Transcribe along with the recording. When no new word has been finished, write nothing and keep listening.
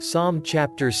Psalm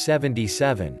chapter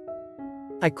 77.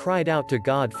 I cried out to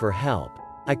God for help.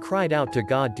 I cried out to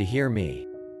God to hear me.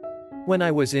 When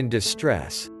I was in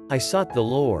distress, I sought the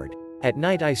Lord. At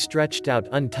night I stretched out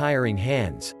untiring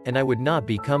hands, and I would not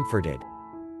be comforted.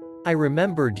 I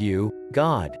remembered you,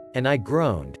 God, and I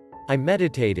groaned. I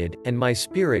meditated, and my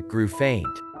spirit grew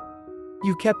faint.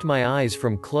 You kept my eyes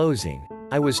from closing.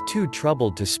 I was too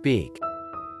troubled to speak.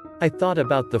 I thought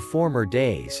about the former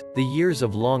days, the years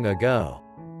of long ago.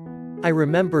 I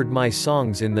remembered my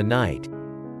songs in the night.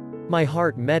 My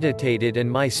heart meditated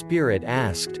and my spirit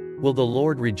asked, will the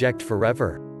Lord reject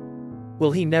forever?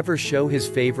 Will he never show his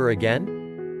favor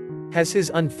again? Has his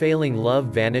unfailing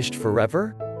love vanished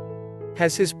forever?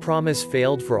 Has his promise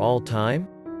failed for all time?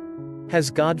 Has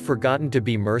God forgotten to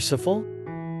be merciful?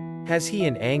 Has he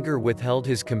in anger withheld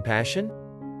his compassion?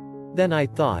 Then I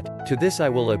thought, to this I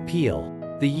will appeal,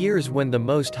 the years when the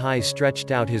Most High stretched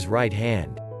out his right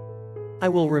hand. I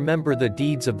will remember the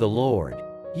deeds of the Lord.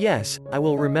 Yes, I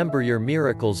will remember your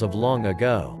miracles of long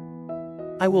ago.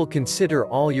 I will consider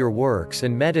all your works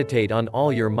and meditate on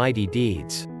all your mighty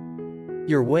deeds.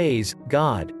 Your ways,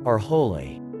 God, are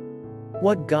holy.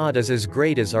 What God is as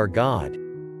great as our God?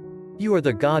 You are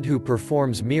the God who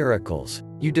performs miracles.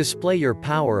 You display your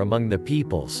power among the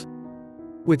peoples.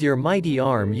 With your mighty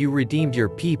arm you redeemed your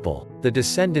people, the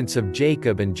descendants of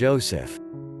Jacob and Joseph.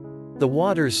 The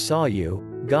waters saw you,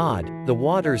 God, the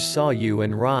waters saw you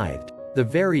and writhed. The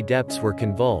very depths were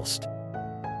convulsed.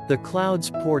 The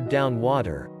clouds poured down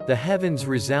water, the heavens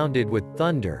resounded with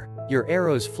thunder, your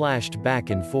arrows flashed back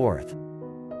and forth.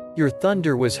 Your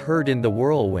thunder was heard in the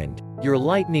whirlwind, your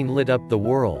lightning lit up the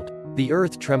world, the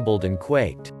earth trembled and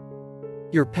quaked.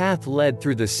 Your path led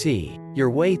through the sea, your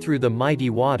way through the mighty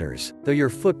waters, though your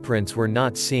footprints were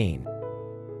not seen.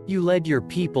 You led your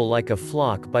people like a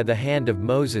flock by the hand of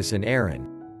Moses and Aaron.